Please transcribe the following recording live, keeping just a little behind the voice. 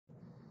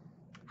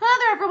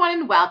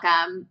everyone, and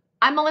welcome.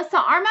 I'm Melissa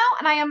Armo,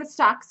 and I am with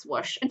Stock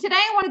Swoosh. And today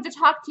I wanted to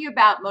talk to you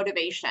about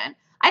motivation.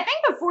 I think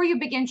before you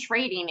begin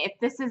trading, if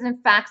this is in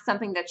fact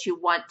something that you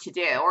want to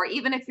do, or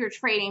even if you're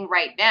trading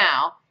right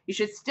now, you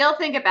should still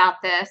think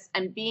about this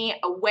and be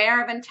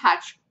aware of and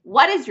touch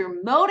what is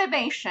your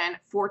motivation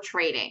for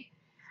trading.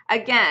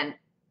 Again,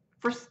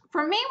 for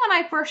me, when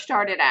I first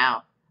started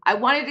out, I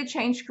wanted to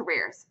change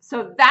careers.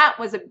 So that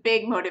was a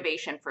big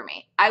motivation for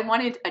me. I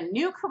wanted a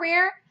new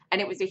career, and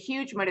it was a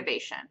huge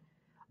motivation.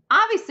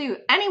 Obviously,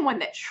 anyone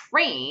that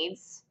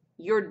trades,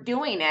 you're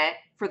doing it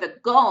for the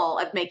goal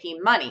of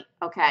making money,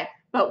 okay?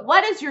 But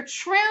what is your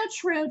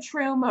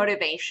true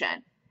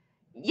motivation?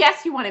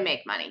 Yes, you want to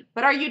make money,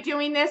 but are you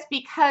doing this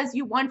because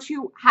you want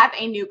to have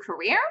a new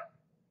career?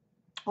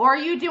 Or are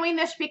you doing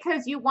this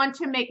because you want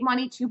to make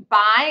money to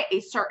buy a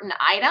certain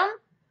item,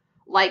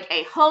 like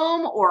a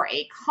home or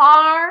a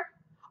car?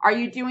 Are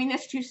you doing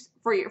this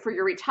for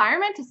your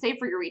retirement, to save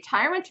for your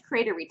retirement, to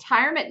create a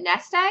retirement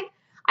nest egg?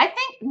 I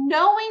think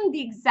knowing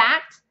the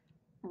exact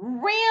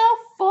real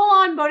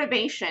full-on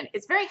motivation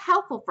is very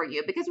helpful for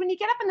you, because when you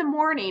get up in the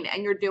morning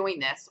and you're doing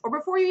this, or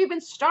before you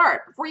even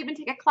start, before you even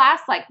take a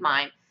class like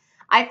mine,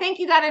 I think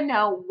you got to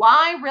know,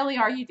 why really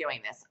are you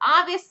doing this?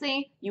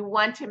 Obviously, you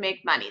want to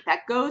make money.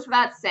 That goes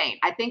without saying.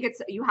 I think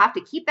you have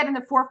to keep that in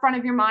the forefront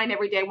of your mind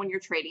every day when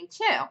you're trading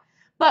too.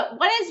 But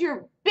what is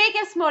your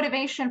biggest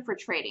motivation for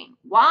trading?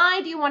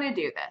 Why do you want to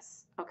do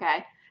this?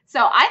 Okay. So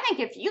I think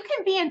if you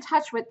can be in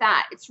touch with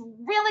that, it's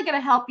really going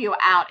to help you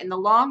out in the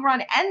long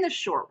run and the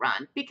short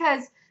run,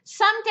 because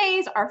some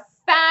days are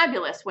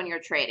fabulous when you're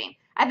trading,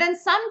 and then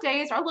some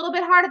days are a little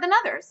bit harder than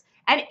others.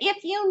 And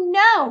if you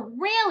know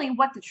really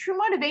what the true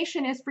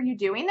motivation is for you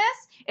doing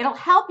this, it'll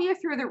help you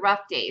through the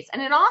rough days.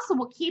 And it also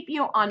will keep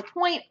you on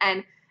point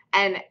and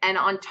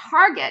on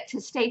target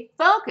to stay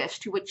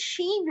focused to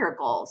achieve your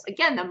goals.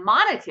 Again, the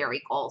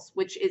monetary goals,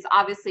 which is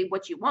obviously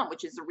what you want,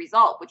 which is the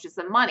result, which is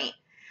the money.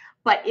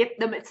 But if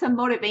it's the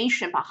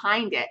motivation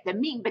behind it, the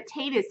meat and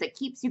potatoes that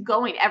keeps you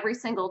going every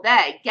single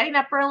day, getting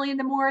up early in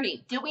the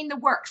morning, doing the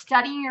work,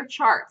 studying your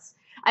charts,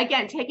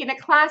 again, taking a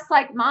class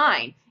like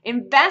mine,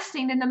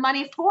 investing in the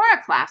money for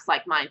a class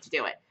like mine to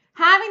do it.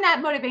 Having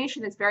that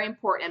motivation is very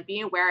important, and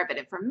being aware of it.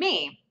 And for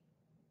me,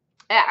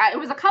 it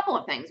was a couple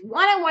of things.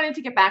 One, I wanted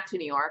to get back to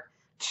New York.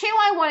 Two,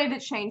 I wanted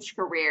to change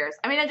careers.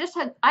 I mean,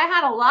 I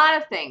had a lot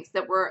of things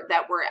that were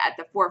at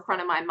the forefront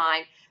of my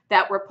mind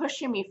that were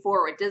pushing me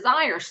forward,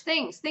 desires,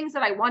 things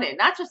that I wanted,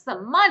 not just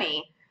the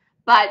money,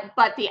 but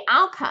the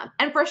outcome.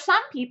 And for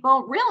some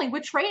people, really,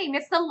 with trading,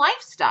 it's the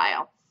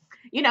lifestyle.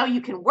 You know, you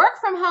can work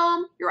from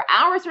home, your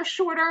hours are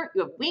shorter,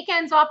 you have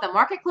weekends off, the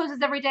market closes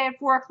every day at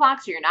 4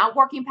 o'clock, so you're not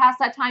working past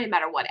that time no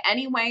matter what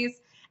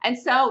anyways. And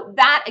so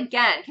that,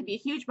 again, can be a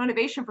huge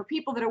motivation for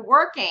people that are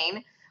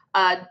working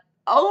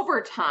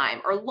overtime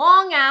or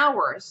long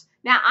hours.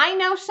 Now, I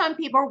know some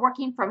people are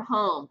working from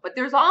home, but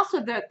there's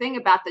also the thing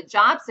about the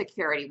job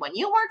security. When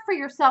you work for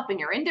yourself and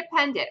you're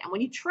independent, and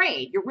when you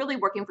trade, you're really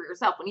working for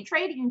yourself. When you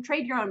trade, you can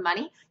trade your own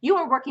money. You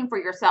are working for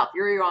yourself.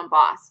 You're your own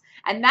boss.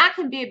 And that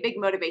can be a big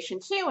motivation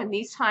too in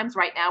these times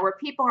right now, where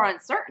people are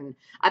uncertain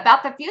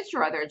about the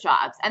future of their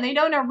jobs, and they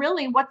don't know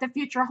really what the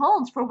future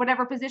holds for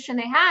whatever position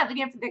they have. And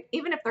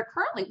even if they're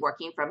currently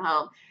working from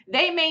home,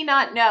 they may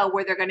not know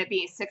where they're going to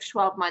be 6,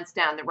 12 months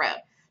down the road.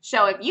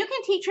 So if you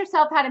can teach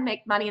yourself how to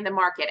make money in the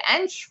market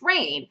and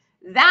trade,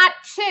 that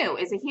too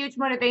is a huge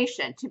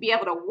motivation, to be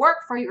able to work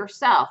for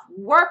yourself,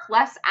 work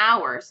less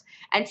hours,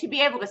 and to be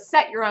able to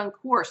set your own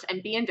course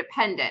and be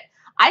independent.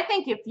 I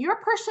think if your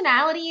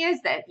personality is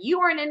that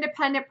you are an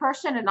independent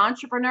person, an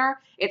entrepreneur,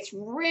 it's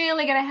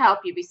really going to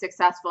help you be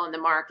successful in the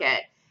market.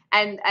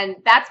 And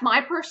that's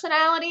my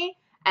personality,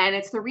 and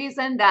it's the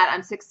reason that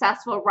I'm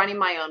successful running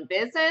my own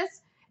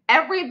business.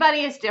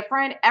 Everybody is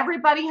different.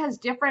 Everybody has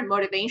different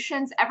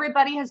motivations.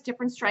 Everybody has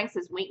different strengths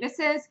and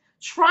weaknesses.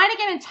 Try to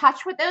get in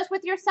touch with those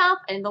with yourself.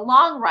 And in the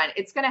long run,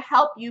 it's going to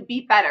help you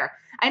be better.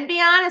 And be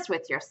honest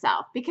with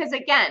yourself. Because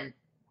again,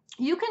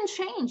 you can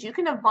change. You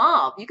can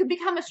evolve. You can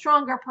become a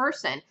stronger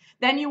person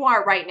than you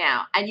are right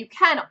now. And you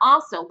can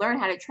also learn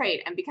how to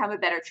trade and become a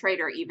better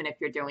trader, even if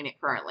you're doing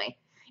it currently.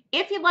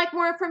 If you'd like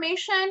more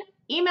information,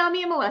 email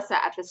me,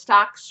 Melissa, at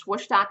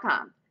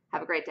thestockswoosh.com.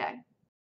 Have a great day.